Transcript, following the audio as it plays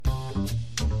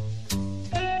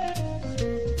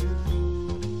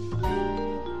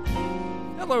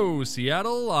Hello,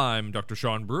 Seattle. I'm Dr.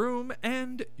 Sean Broom,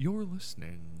 and you're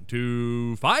listening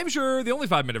to Fivesure, the only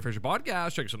 5-minute Fisher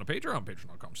podcast. Check us on the Patreon,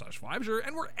 patreon.com/Fivesure,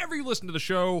 and wherever you listen to the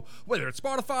show, whether it's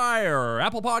Spotify or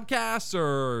Apple Podcasts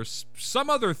or some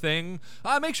other thing,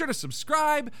 make sure to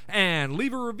subscribe and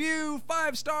leave a review,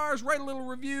 5 stars, write a little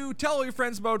review, tell all your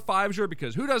friends about Fivesure,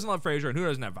 because who doesn't love Frasier and who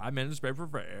doesn't have 5 minutes to spare for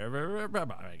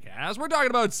podcast? We're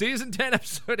talking about Season 10,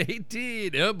 Episode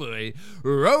 18. Oh boy.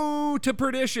 Row to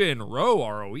Perdition. Row,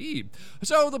 R-O-E.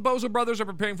 So the Bozo brothers are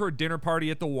preparing for a dinner party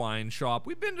at the wine shop.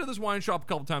 We've been to this wine shop a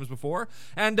couple times before,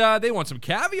 and they want some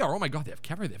caviar. Oh my god, they have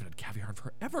caviar. They haven't had caviar in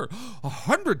forever.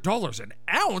 $100 an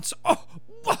ounce? Oh,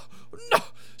 no.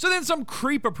 So then some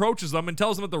creep approaches them and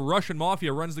tells them that the Russian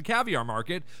mafia runs the caviar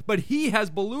market, but he has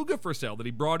beluga for sale that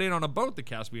he brought in on a boat, the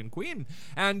Caspian Queen.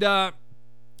 And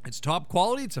it's top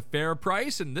quality, it's a fair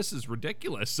price, and this is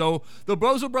ridiculous. So the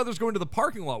Bozo brothers go into the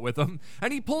parking lot with him,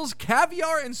 and he pulls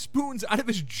caviar and spoons out of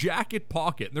his jacket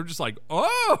pocket. And they're just like,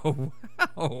 oh,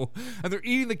 wow. And they're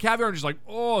eating the caviar and just like,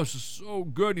 oh, this is so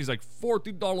good. And he's like,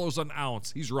 $40 an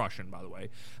ounce. He's Russian, by the way.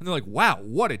 And they're like, wow,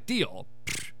 what a deal.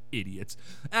 Idiots.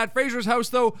 At Frasier's house,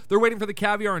 though, they're waiting for the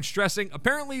caviar and stressing.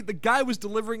 Apparently, the guy was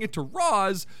delivering it to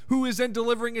Roz, who is then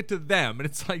delivering it to them. And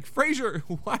it's like, Frasier,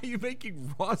 why are you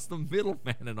making Roz the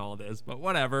middleman in all this? But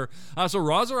whatever. So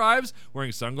Roz arrives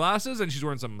wearing sunglasses, and she's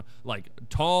wearing some, like,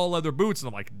 tall leather boots. And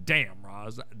I'm like, damn,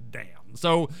 Roz, damn.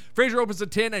 So Frasier opens the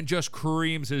tin and just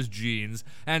creams his jeans.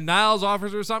 And Niles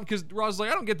offers her something because Roz is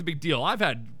like, I don't get the big deal. I've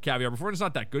had caviar before, and it's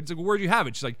not that good. It's like, well, where'd you have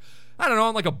it? She's like, I don't know,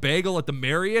 on like a bagel at the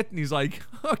Marriott. And he's like,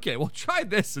 okay, well, try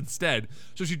this instead.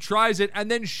 So she tries it, and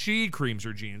then she creams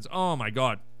her jeans. Oh, my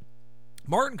God.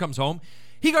 Martin comes home.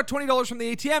 He got $20 from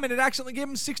the ATM, and it accidentally gave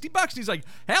him $60. And he's like,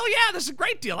 hell yeah, this is a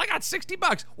great deal. I got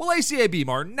 $60. Well, ACAB,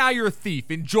 Martin. Now you're a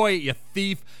thief. Enjoy it, you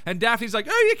thief. And Daphne's like,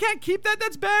 oh, you can't keep that.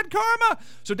 That's bad karma.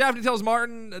 So Daphne tells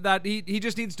Martin that he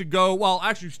just needs to go. Well,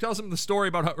 actually, she tells him the story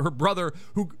about her brother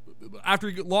who, after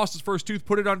he lost his first tooth,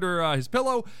 put it under his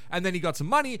pillow, and then he got some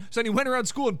money. So then he went around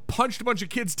school and punched a bunch of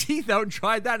kids' teeth out and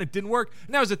tried that, and it didn't work.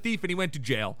 Now he's a thief, and he went to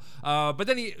jail. But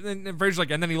then Frasier's like,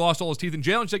 and then he lost all his teeth in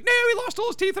jail. And she's like, no, he lost all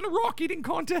his teeth in a rock eating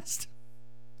contest.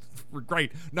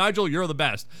 Great. Nigel, you're the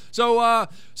best. So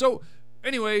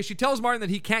anyway, she tells Martin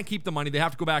that he can't keep the money. They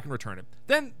have to go back and return it.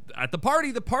 Then at the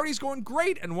party's going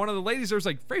great. And one of the ladies there's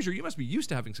like, Frasier, you must be used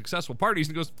to having successful parties.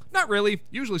 And he goes, not really.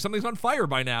 Usually something's on fire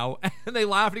by now. And they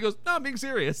laugh, and he goes, no, I'm being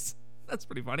serious. That's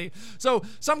pretty funny. So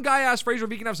some guy asked Frasier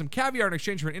if he can have some caviar in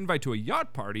exchange for an invite to a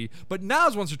yacht party, but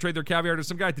Niles wants to trade their caviar to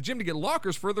some guy at the gym to get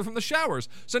lockers further from the showers.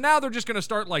 So now they're just going to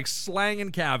start like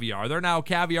slanging caviar. They're now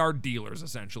caviar dealers,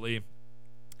 essentially.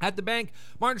 At the bank,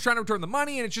 Martin's trying to return the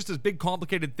money, and it's just this big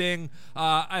complicated thing.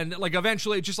 And like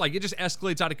eventually, it just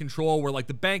escalates out of control, where like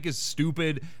the bank is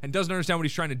stupid and doesn't understand what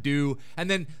he's trying to do. And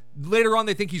then later on,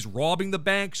 they think he's robbing the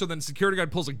bank. So then the security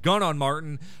guard pulls a gun on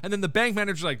Martin, and then the bank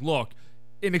manager's like, "Look,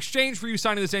 in exchange for you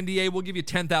signing this NDA, we'll give you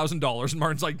 $10,000. And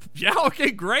Martin's like, yeah,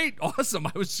 okay, great, awesome.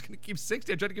 I was just going to keep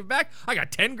 60. I tried to give it back. I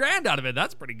got 10 grand out of it.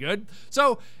 That's pretty good.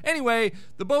 So anyway,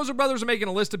 the Bozo brothers are making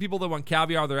a list of people that want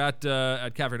caviar. They're at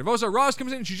Caviar Nervosa. Roz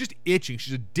comes in, and she's just itching.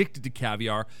 She's addicted to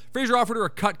caviar. Frasier offered her a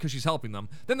cut because she's helping them.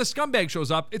 Then the scumbag shows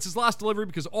up. It's his last delivery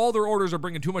because all their orders are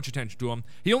bringing too much attention to him.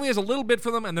 He only has a little bit for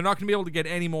them, and they're not going to be able to get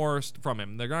any more from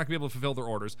him. They're not going to be able to fulfill their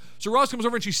orders. So Roz comes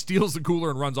over, and she steals the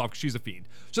cooler and runs off because she's a fiend.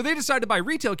 So they decide to buy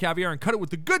retail caviar and cut it with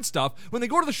the good stuff. When they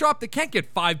go to the shop, they can't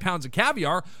get 5 pounds of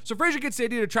caviar. So Frasier gets the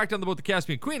idea to track down the boat, the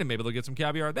Caspian Queen, and maybe they'll get some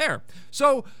caviar there.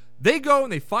 So they go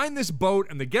and they find this boat,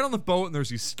 and they get on the boat, and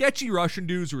there's these sketchy Russian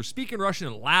dudes who are speaking Russian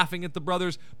and laughing at the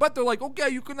brothers, but they're like, okay,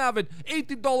 you can have it,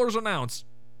 $80 an ounce.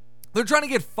 They're trying to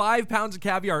get 5 pounds of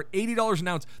caviar at $80 an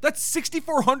ounce. That's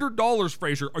 $6,400,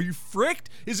 Frasier. Are you fricked?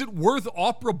 Is it worth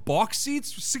opera box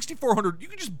seats? $6,400. You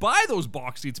can just buy those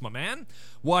box seats, my man.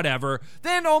 Whatever.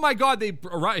 Then, oh my God,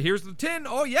 here's the tin.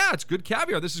 Oh yeah, it's good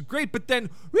caviar. This is great. But then,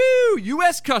 woo,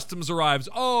 U.S. Customs arrives.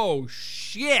 Oh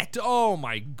shit. Oh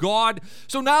my God.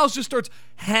 So Niles just starts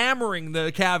hammering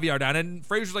the caviar down, and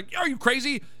Frasier's like, are you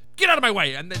crazy? Get out of my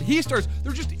way. And then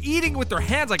they're just eating with their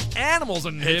hands like animals.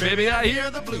 And hey, baby, I hear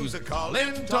the blues are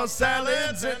calling, tossed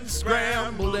salads and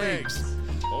scrambled eggs.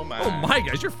 Oh my,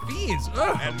 guys, you're fiends.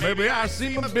 Ugh. And maybe I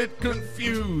seem a bit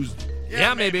confused.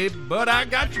 Yeah, maybe, but I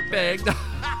got you pegged.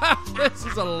 This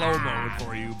is a low moment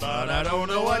for you, but I don't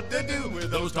know what to do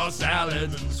with those tossed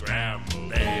salads and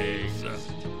scrambled eggs.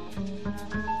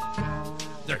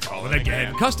 They're calling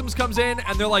again. Customs comes in,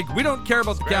 and they're like, we don't care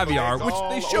about the caviar, which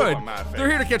they should. They're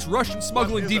here to catch Russian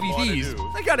smuggling DVDs.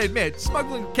 I gotta admit,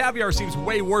 smuggling caviar seems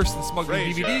way worse than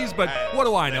smuggling DVDs, but what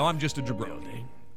do I know? I'm just a jabroni.